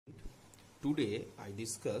Today I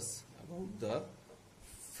discuss about the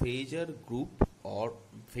Phasor group or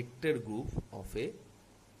vector group of a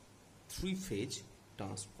three-phase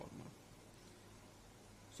transformer.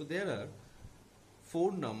 So there are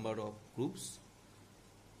four number of groups.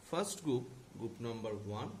 First group number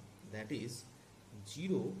 1, that is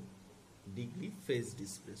 0 degree phase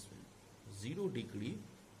displacement. 0 degree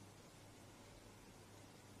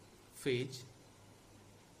phase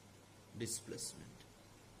displacement.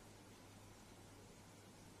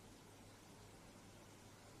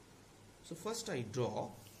 So first I draw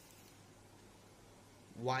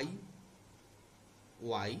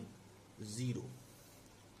Y0.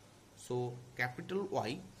 So capital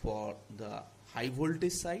Y for the high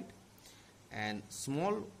voltage side and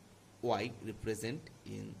small y represent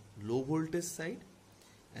in low voltage side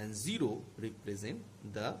and 0 represent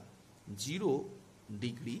the 0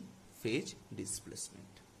 degree phase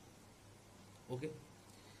displacement. Okay.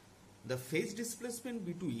 The phase displacement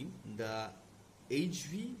between the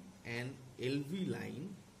HV and LV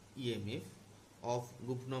line EMF of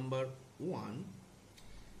group number 1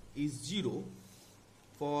 is 0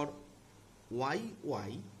 for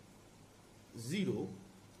YY0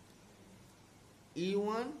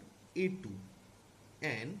 A1 A2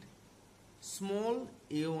 and small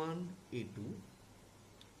A1 A2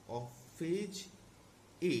 of phase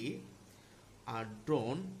A are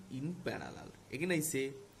drawn in parallel. Again I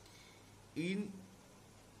say, in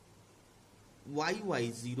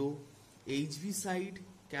YY0 HV side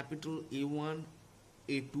capital A1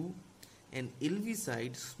 A2 and LV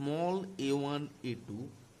side small A1 A2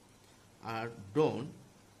 are drawn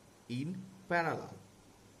in parallel.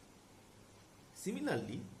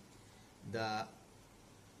 Similarly, the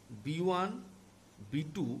B1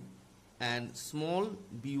 B2 and small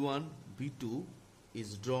B1 B2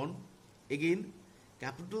 is drawn. Again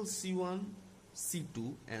capital C1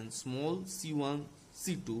 C2 and small C1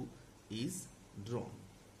 C2 is drawn.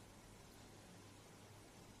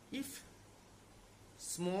 If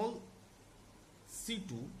small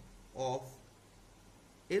C2 of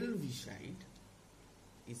LV side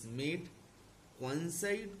is made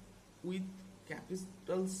coincide with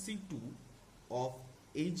capital C2 of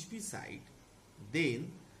HV side,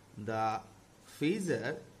 then the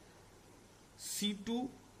phasor C2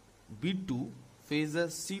 B2 phasor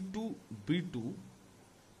C2 B2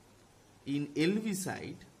 in LV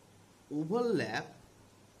side overlap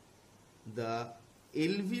the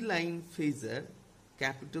LV line phasor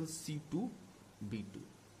capital C2 B2.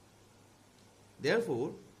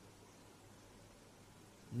 Therefore,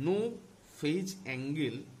 no phase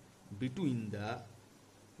angle between the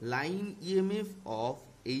line EMF of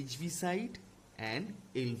HV side and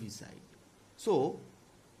LV side. So,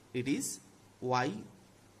 it is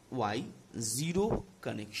YY0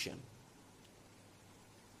 connection.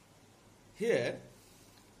 Here,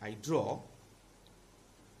 I draw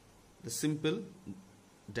the simple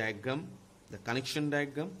diagram, the connection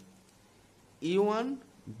diagram. A1,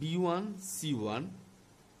 B1, C1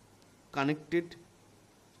 connected,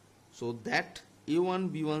 so that A1,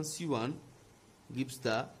 B1, C1 gives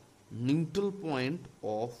the neutral point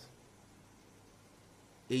of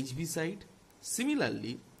HV side.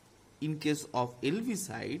 Similarly, in case of LV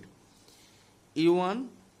side, A1,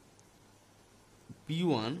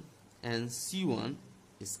 B1 and C1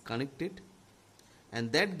 is connected,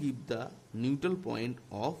 and that gives the neutral point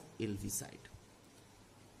of LV side.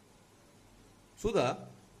 So the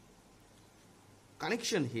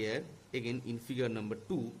connection here again in figure number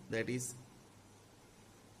 2, that is,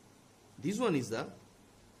 this one is the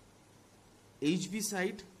HV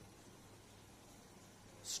side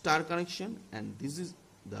star connection and this is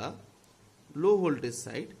the low voltage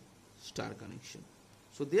side star connection.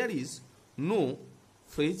 So there is no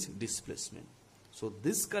phase displacement. So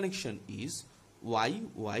this connection is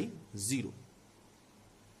YY0.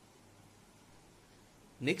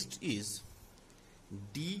 Next is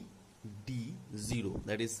Dd0,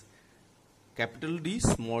 that is capital D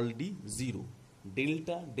small d 0,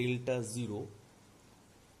 delta delta 0,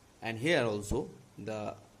 and here also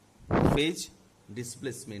the phase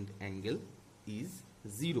displacement angle is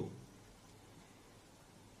 0.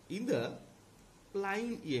 In the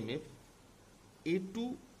line EMF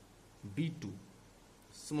A2 B2,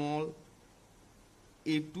 small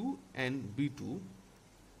A2 and B2,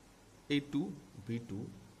 A2 B2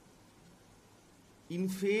 in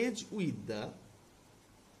phase with the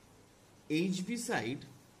HV side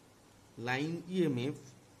line EMF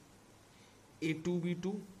A2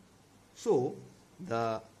 B2, so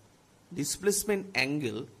the displacement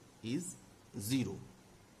angle is 0.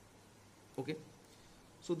 Okay,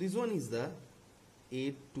 so this one is the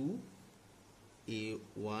A2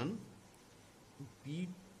 A1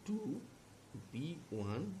 B2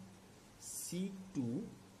 B1 C2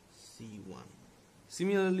 C1.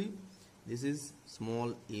 Similarly, this is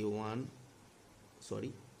small a1,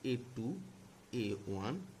 sorry, a2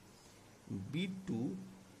 a1, B2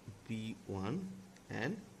 B1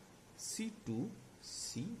 and C2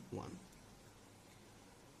 C1.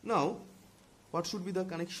 Now, what should be the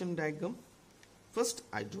connection diagram? First,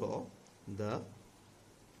 I draw the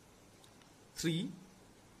 3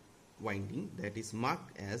 winding that is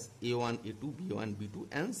marked as A1, A2, B1, B2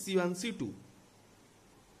 and C1, C2.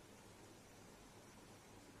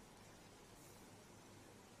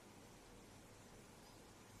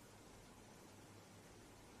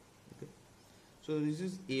 Okay. So this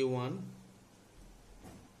is A1,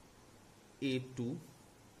 A2,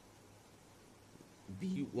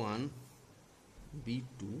 B1,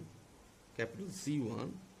 B2, capital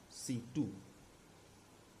C1, C2.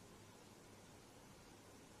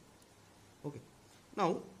 Okay.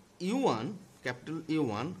 Now A1, capital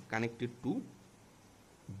A1 connected to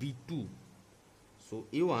B2. So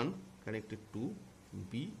A1 connected to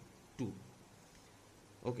B2.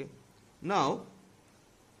 Okay. Now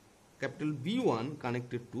capital B1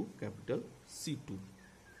 connected to capital C2.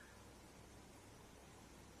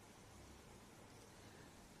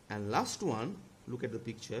 And last one, look at the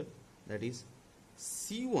picture, that is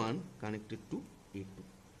C1 connected to A2.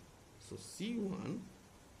 So C1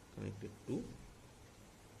 connected to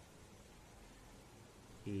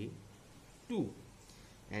A2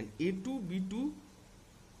 and A2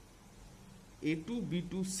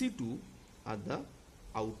 B2 C2 are the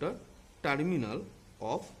outer terminal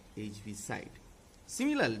of HV side.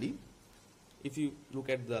 Similarly, if you look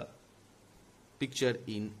at the picture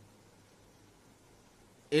in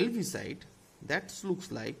LV side, that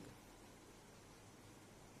looks like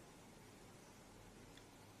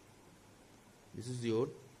this is your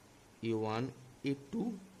A1,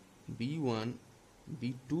 A2, B1,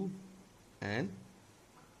 B2 and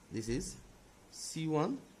this is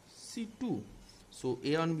C1, C2. So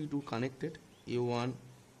A1, B2 connected, A1,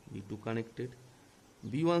 B2 connected,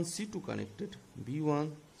 B1, C2 connected,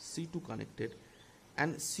 B1, C2 connected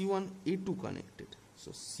and C1, A2 connected.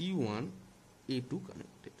 So C1, A2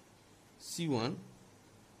 connected, C1,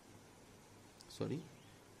 sorry,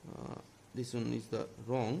 this one is the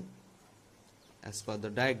wrong as per the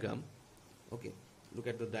diagram. Okay, look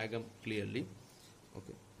at the diagram clearly.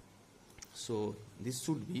 Okay, so this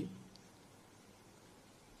should be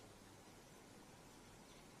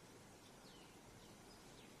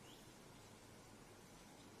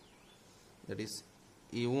that is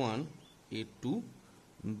A1, A2,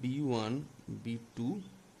 B1, B2,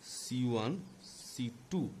 C1,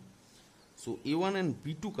 C2. So A1 and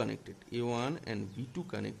B2 connected, A1 and B2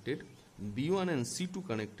 connected, B1 and C2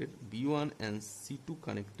 connected, B1 and C2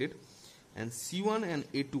 connected and C1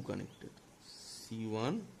 and A2 connected,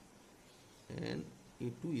 C1 and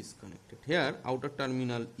A2 is connected. Here outer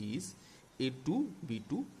terminal is A2,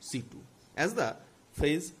 B2, C2. As the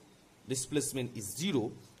phase displacement is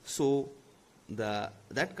 0, so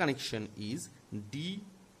that connection is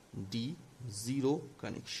D0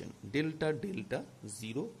 connection, delta delta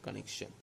 0 connection.